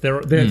Earth,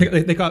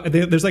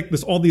 there's like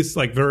all these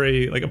like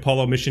very like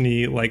Apollo mission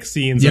like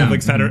scenes of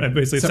like Saturn,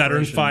 basically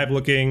Saturn V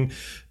looking,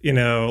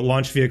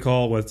 launch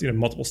vehicle with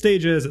multiple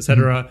stages,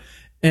 etc.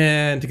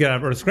 And to get out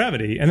of Earth's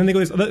gravity, and then they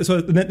go.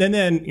 So then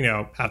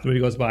half the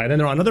movie goes by, and then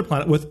they're on another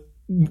planet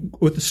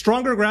with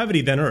stronger gravity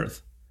than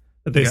Earth.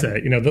 That they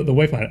say, the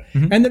Way planet,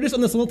 and they're just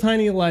on this little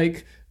tiny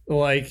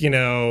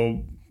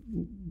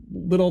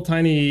little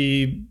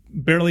tiny,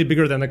 barely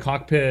bigger than the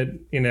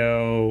cockpit,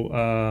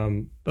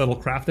 little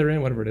craft they're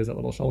in, whatever it is, that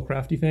little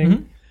shuttlecrafty thing.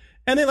 Mm-hmm.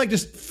 And they like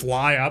just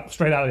fly up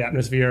straight out of the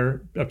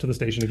atmosphere up to the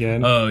station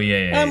again. Oh yeah.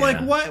 And I'm like,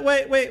 what?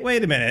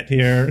 Wait a minute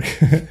here.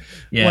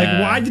 Yeah. Like,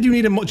 why did you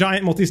need a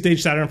giant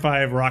multi-stage Saturn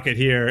V rocket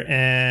here,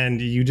 and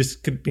you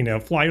just could,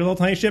 fly your little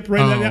tiny ship right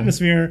into the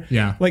atmosphere?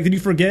 Yeah. Like, did you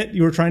forget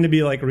you were trying to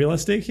be like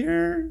realistic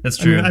here? That's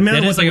true. I mean,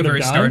 that is like a what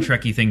very I Star would've done.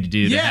 Trekky thing to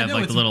do. To Yeah, have no,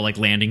 like it's- the little like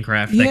landing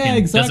craft Yeah, that doesn't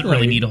exactly.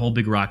 really need a whole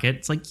big rocket.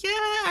 It's like, yeah,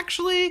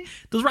 actually,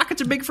 those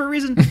rockets are big for a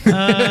reason.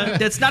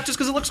 That's not just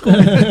because it looks cool.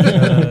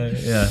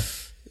 Yeah.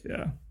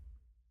 Yeah.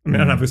 I mean,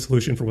 I don't have a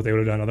solution for what they would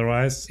have done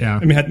otherwise. Yeah.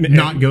 I mean,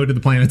 not go to the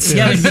planets.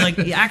 Yeah, it'd be like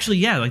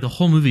like the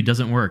whole movie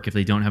doesn't work if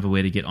they don't have a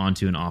way to get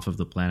onto and off of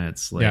the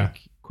planets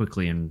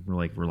quickly and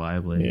like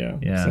reliably.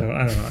 Yeah. So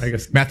I don't know. I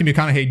guess. Matthew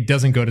McConaughey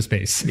doesn't go to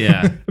space.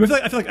 Yeah. I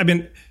feel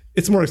like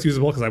it's more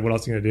excusable because like, what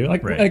else are you gonna do?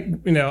 Like, Right. I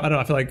don't know.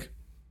 I feel like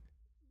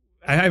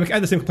I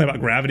had the same complaint about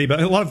Gravity,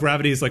 but a lot of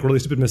Gravity's like really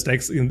stupid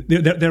mistakes.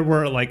 There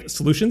were like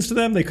solutions to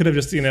them. They could have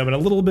just been a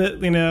little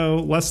bit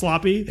less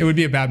sloppy. It would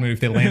be a bad move if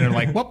they landed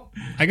like, well,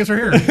 I guess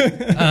we're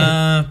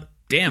here.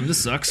 Damn,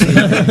 this sucks.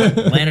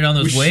 Landed on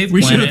those wave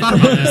we should have planet,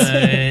 thought about this.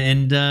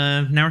 and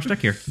now we're stuck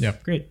here. Yeah.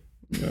 Great.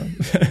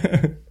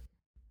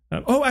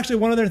 Actually,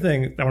 one other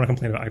thing I want to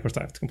complain about. Of course,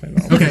 I have to complain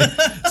about. Okay.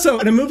 So,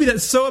 in a movie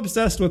that's so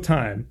obsessed with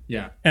time,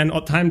 Yeah. and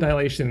time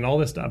dilation and all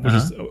this stuff,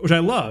 which I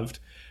loved,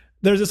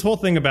 there's this whole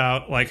thing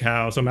about like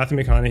how Matthew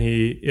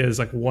McConaughey is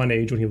like one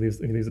age when he leaves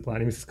the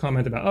planet. He makes this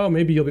comment about, oh,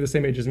 maybe you'll be the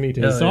same age as me to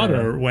his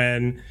daughter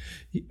when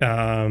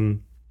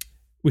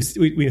we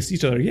see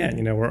each other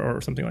again,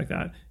 or something like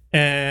that.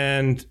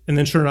 And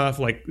then sure enough,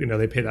 like,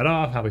 they pay that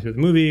off halfway through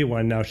the movie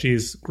when now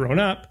she's grown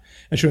up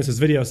and showing us this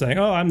video saying,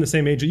 oh, I'm the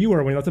same age that you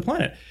were when you left the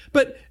planet.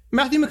 But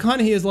Matthew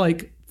McConaughey is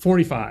like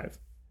 45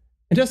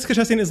 and Jessica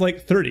Chastain is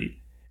like 30.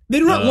 They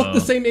do not look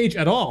the same age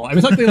at all. I mean,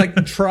 it's like they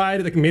like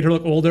tried, like made her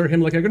look older.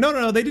 Him like,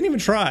 no, they didn't even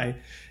try.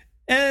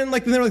 And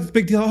like, then they're like,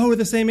 big deal. Oh, we're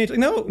the same age. Like,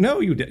 no,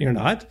 you're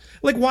not.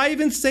 Like, why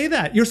even say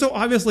that? You're so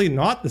obviously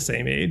not the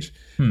same age.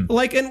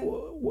 Like, and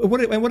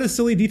what a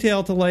silly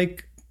detail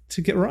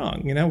to get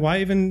wrong.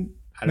 Why even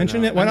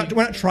mention it? Why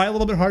not try a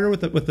little bit harder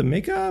with the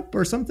makeup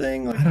or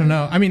something? Like, I don't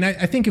know. I mean,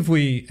 I think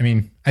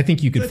I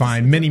think you could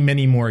find many,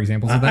 many more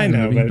examples of that. I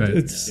know, in the movie, but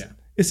it's. Yeah.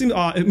 It seems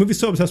odd. The movie's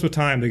so obsessed with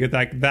time to get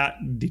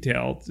that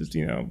detail. Just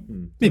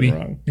maybe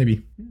wrong.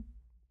 Maybe.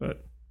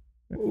 But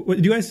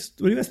what do you guys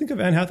think of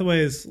Anne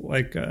Hathaway's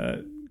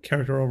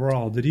character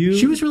overall? Did you?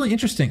 She was really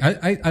interesting.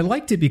 I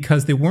liked it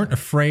because they weren't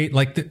afraid.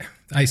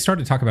 I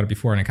started to talk about it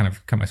before, and I kind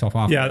of cut myself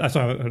off. Yeah, that's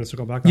why I had to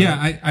circle back on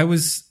it. I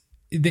was.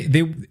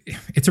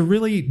 It's a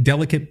really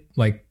delicate,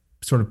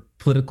 sort of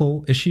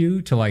political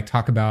issue to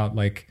talk about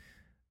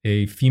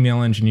a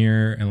female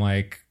engineer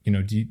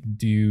and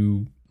do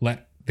you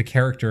let the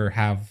character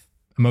have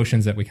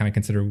emotions that we kind of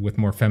consider with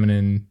more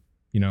feminine,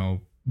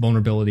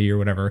 vulnerability or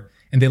whatever.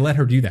 And they let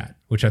her do that,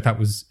 which I thought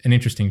was an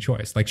interesting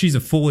choice. She's a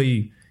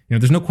fully,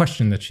 there's no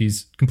question that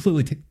she's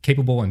completely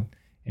capable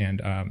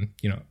and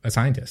a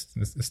scientist,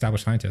 an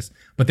established scientist.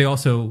 But they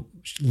also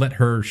let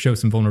her show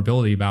some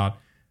vulnerability about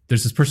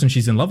there's this person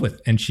she's in love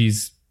with and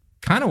she's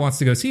kind of wants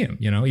to go see him,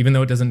 even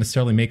though it doesn't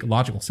necessarily make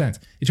logical sense.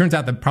 It turns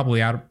out that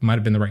probably might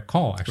have been the right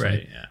call, actually.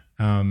 Right,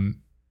 yeah.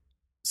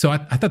 So I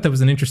thought that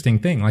was an interesting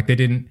thing.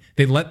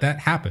 They let that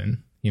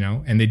happen,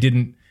 and they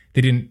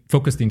didn't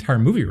focus the entire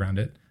movie around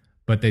it,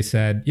 but they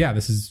said, yeah,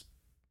 this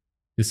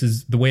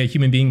is the way a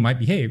human being might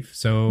behave.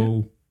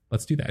 So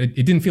let's do that.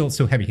 It didn't feel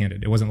so heavy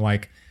handed. It wasn't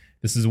like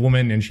this is a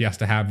woman and she has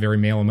to have very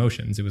male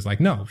emotions. It was like,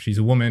 no, she's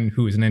a woman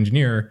who is an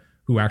engineer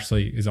who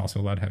actually is also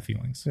allowed to have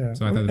feelings. Yeah.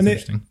 So I thought that was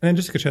interesting. And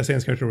Jessica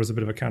Chastain's character was a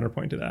bit of a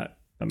counterpoint to that.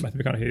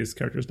 Matthew McConaughey's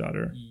character's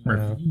daughter.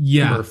 Murph.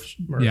 Murph.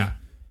 Yeah.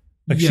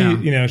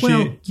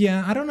 She,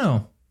 I don't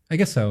know. I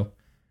guess so.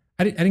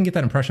 I didn't get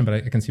that impression, but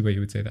I can see why you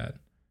would say that.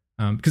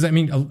 Because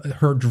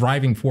her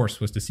driving force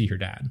was to see her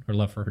dad, her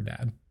love for her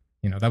dad.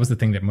 That was the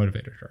thing that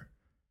motivated her.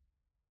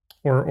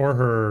 Or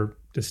her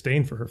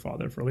disdain for her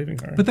father for leaving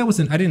her. But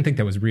I didn't think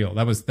that was real.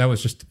 That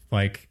was just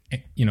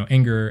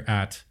anger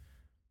at.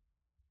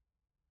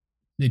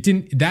 It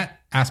didn't. That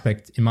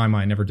aspect in my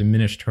mind never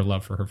diminished her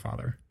love for her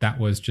father. That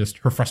was just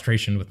her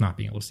frustration with not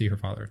being able to see her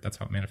father. That's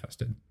how it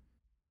manifested.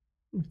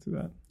 Do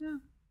that. Yeah.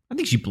 I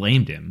think she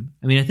blamed him.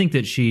 I mean, I think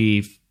that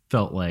she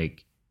felt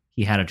like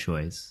he had a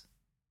choice.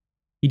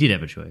 He did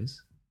have a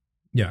choice.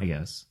 Yeah. I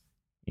guess.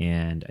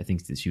 And I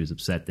think that she was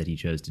upset that he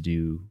chose to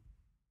do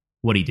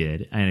what he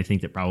did. And I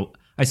think that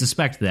I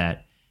suspect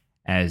that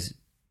as,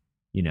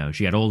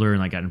 she got older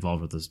and got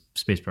involved with the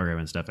space program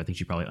and stuff, I think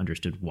she probably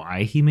understood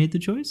why he made the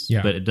choice.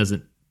 Yeah. But it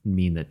doesn't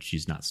mean that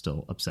she's not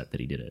still upset that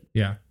he did it.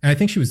 Yeah. And I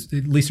think she was,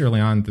 at least early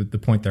on, the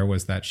point there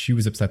was that she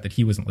was upset that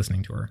he wasn't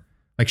listening to her.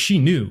 She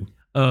knew.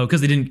 Oh,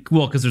 because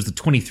because there's the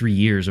 23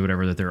 years or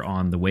whatever that they're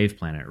on the wave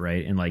planet,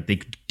 right? And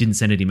they didn't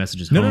send any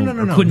messages home.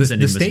 No. Couldn't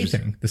send any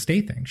messages. The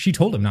stay thing. She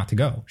told him not to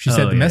go. She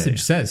said the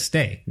message says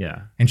stay.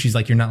 Yeah. And she's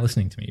like, you're not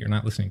listening to me. You're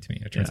not listening to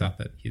me. It turns out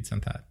that he had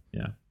sent that.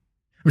 Yeah.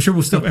 I'm sure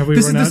we'll still. Have we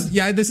This run is out?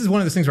 Yeah, this is one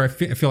of those things where I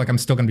feel like I'm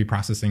still going to be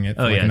processing it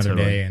for like another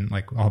totally. day, and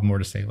like I'll have more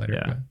to say later.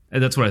 Yeah, but-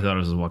 and that's what I thought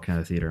as I was walking out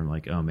of the theater. I'm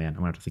like, oh man, I'm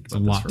gonna have to think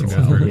about a lot this to for a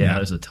go while. through. Yeah, Yeah.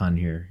 there's a ton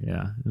here.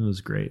 Yeah, it was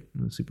great.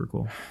 It was super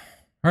cool.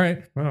 All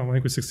right. Well, I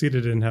think we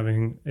succeeded in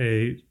having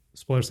a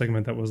spoiler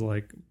segment that was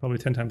like probably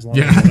 10 times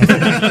longer. Yeah. than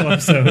the actual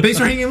episode. Thanks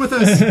for hanging with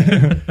us.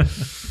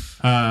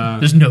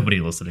 There's nobody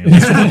listening.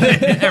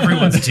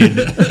 Everyone's tuned.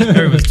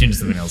 Everyone's tuned to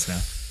something else now.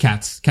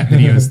 Cat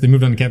videos. They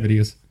moved on to cat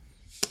videos.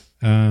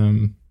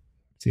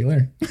 See you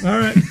later. All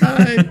right.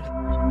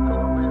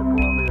 Bye.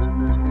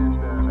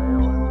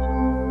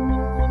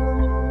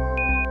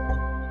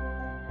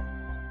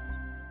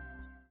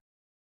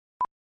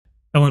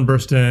 Ellen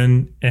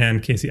Burstyn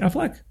and Casey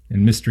Affleck.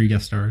 And mystery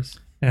guest stars.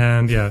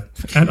 And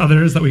and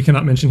others that we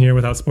cannot mention here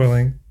without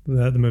spoiling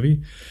the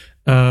movie.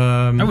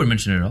 I wouldn't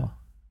mention it at all.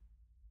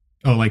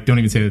 Oh, like don't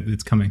even say that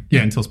it's coming.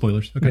 Yeah, until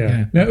spoilers. Okay. Yeah,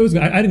 Yeah. no, it was.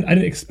 I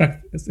didn't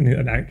expect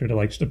an actor to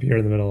like just appear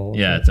in the middle.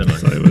 Yeah, so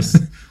totally. it was.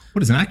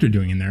 What is an actor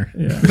doing in there?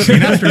 Yeah. Is he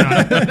an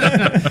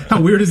astronaut?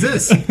 How weird is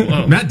this?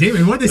 Matt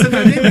Damon. What did they say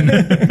Matt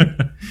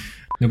Damon?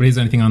 Nobody has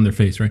anything on their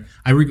face, right?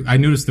 I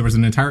noticed there was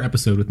an entire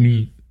episode with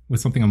me with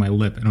something on my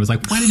lip, and I was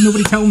like, why did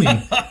nobody tell me?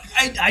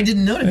 I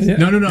didn't notice. Yeah.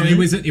 No.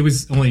 It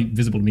was only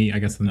visible to me, I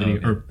guess, in the video,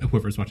 okay. or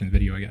whoever's watching the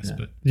video, I guess.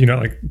 But You know,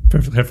 like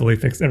perfectly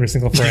fix every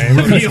single frame.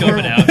 Scope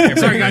it out. Every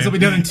sorry, guys, frame. I'll be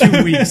done in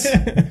 2 weeks.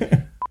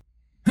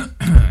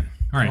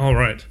 All right. All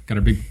right. Got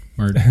our big,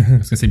 or I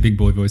was gonna say big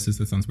boy voices.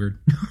 That sounds weird.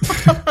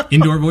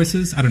 Indoor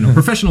voices. I don't know.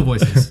 Professional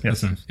voices. Yes. That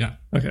sounds, yeah,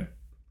 Okay.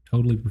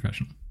 totally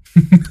professional.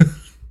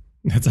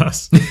 That's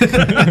us.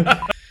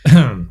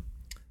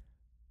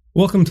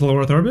 Welcome to Low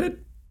Earth Orbit.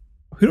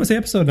 We don't say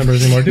episode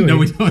numbers anymore, do we? No,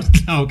 we don't.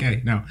 Oh,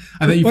 okay, no.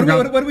 I thought you What,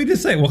 forgot. what did we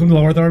just say? Welcome to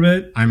Low Earth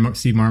Orbit. I'm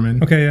Steve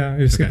Marmon. Okay, yeah.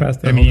 You skip Okay.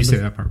 past that. I mean, you whole say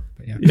that part,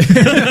 but yeah.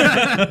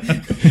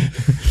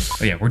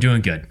 Oh yeah, we're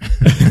doing good.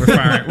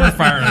 We're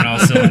firing on all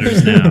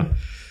cylinders now.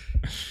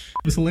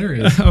 It was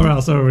hilarious. Or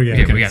else over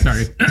again. Okay, we got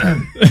Sorry.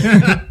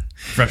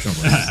 professional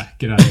voice.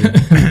 Get out of here.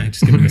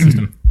 Just give me the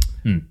system.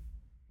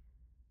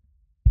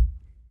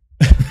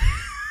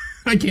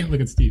 I can't look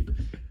at Steve.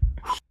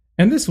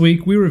 And this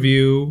week we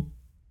review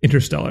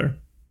Interstellar.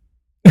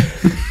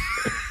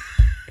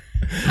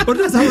 What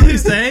does that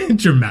say?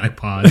 Dramatic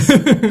pause.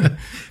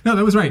 No,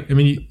 that was right. I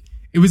mean,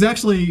 it was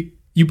actually,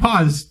 you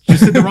paused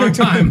just at the wrong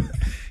time.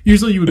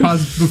 Usually you would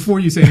pause before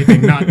you say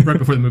anything, not right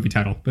before the movie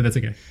title, but that's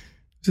okay.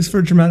 Just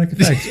for dramatic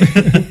effect.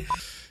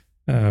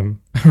 All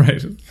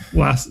right.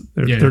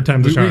 Third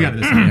time the we charm. got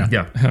this time,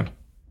 yeah. Yeah.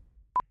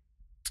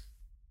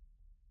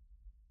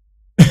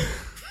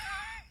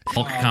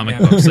 Hulk comic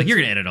books. Like you're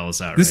gonna edit all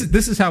this out. Right?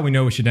 This is how we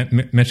know we should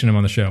mention him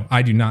on the show.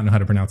 I do not know how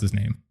to pronounce his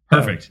name.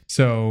 Perfect.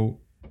 So,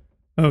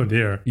 Oh,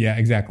 dear. yeah,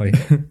 exactly.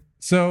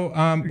 So,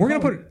 we're going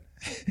to put...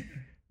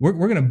 We're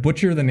going to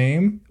butcher the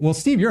name. Well,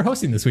 Steve, you're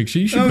hosting this week, so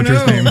you should butcher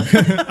his name.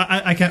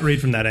 I can't read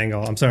from that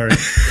angle. I'm sorry.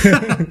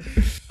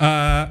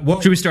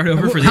 Should we start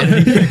over for the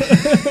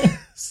editing?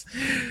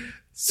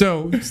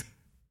 So,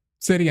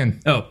 say it again.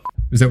 Oh.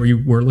 Is that where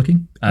you were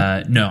looking?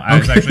 No, I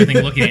was actually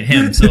thinking looking at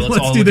him. So let's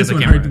all do look this at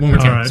the one camera. one more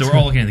Okay, time. so we're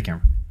all looking at the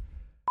camera.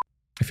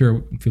 I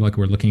feel like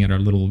we're looking at our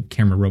little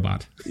camera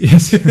robot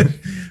Yes.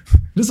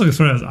 This looks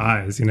sort of has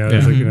eyes, you know.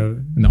 It's like, you know,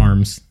 in the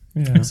arms.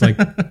 yeah. It's like,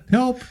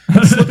 help,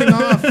 I'm slipping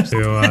off. to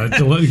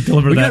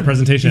deliver that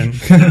presentation.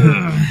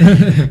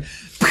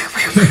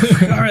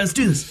 All right, let's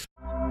do this.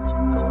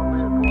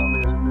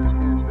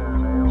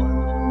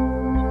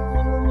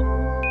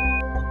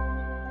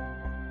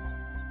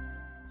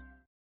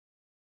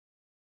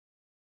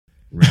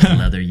 Red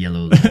leather,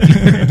 yellow leather.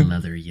 Red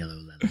leather, yellow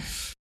leather.